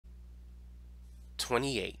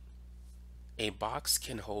28. A box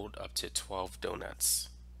can hold up to 12 donuts.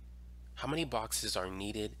 How many boxes are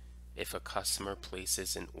needed if a customer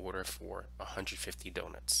places an order for 150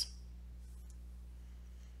 donuts?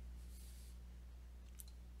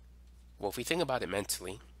 Well, if we think about it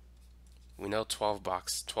mentally, we know 12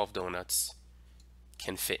 donuts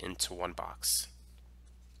can fit into one box.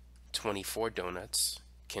 24 donuts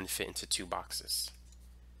can fit into 2 boxes.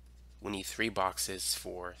 We need 3 boxes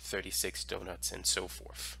for 36 donuts and so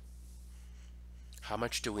forth. How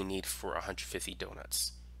much do we need for 150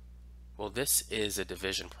 donuts? Well, this is a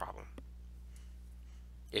division problem.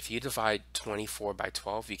 If you divide 24 by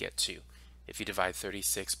 12, you get 2. If you divide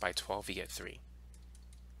 36 by 12, you get 3.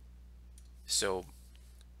 So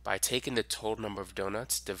by taking the total number of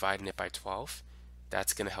donuts, dividing it by 12,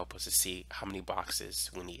 that's going to help us to see how many boxes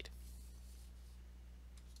we need.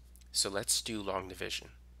 So let's do long division.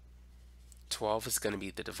 12 is going to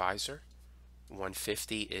be the divisor.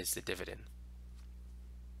 150 is the dividend.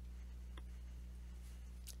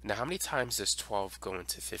 Now, how many times does 12 go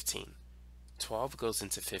into 15? 12 goes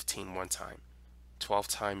into 15 one time. 12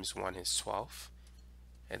 times 1 is 12.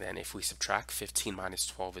 And then if we subtract, 15 minus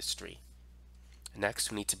 12 is 3.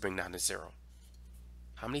 Next, we need to bring down to 0.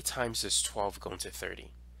 How many times does 12 go into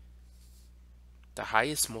 30? The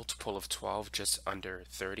highest multiple of 12, just under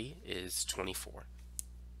 30, is 24.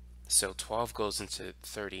 So 12 goes into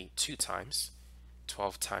 30 2 times.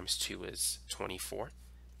 12 times 2 is 24.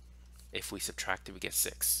 If we subtract it, we get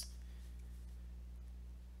 6.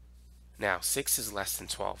 Now, 6 is less than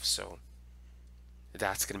 12, so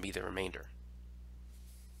that's going to be the remainder.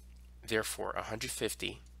 Therefore,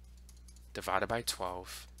 150 divided by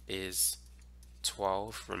 12 is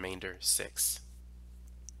 12 remainder 6.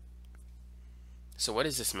 So what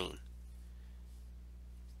does this mean?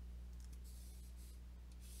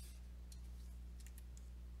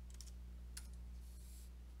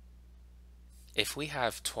 If we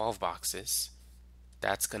have 12 boxes,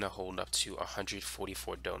 that's going to hold up to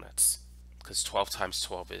 144 donuts, because 12 times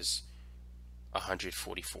 12 is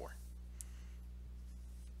 144.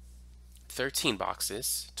 13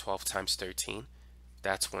 boxes, 12 times 13,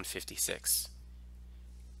 that's 156.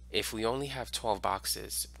 If we only have 12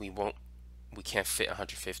 boxes, we can't fit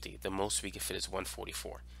 150. The most we can fit is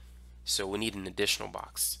 144. So we need an additional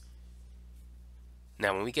box.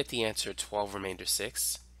 Now when we get the answer 12 remainder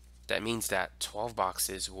 6, that means that 12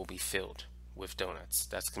 boxes will be filled with donuts.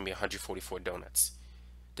 That's going to be 144 donuts.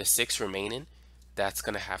 The 6 remaining, that's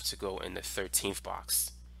going to have to go in the 13th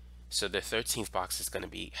box. So the 13th box is going to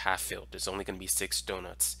be half filled. There's only going to be 6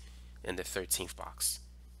 donuts in the 13th box.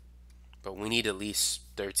 But we need at least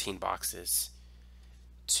 13 boxes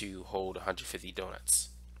to hold 150 donuts.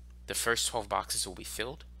 The first 12 boxes will be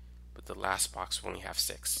filled, but the last box will only have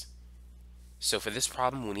 6. So for this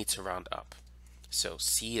problem, we need to round up. So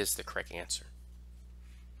C is the correct answer.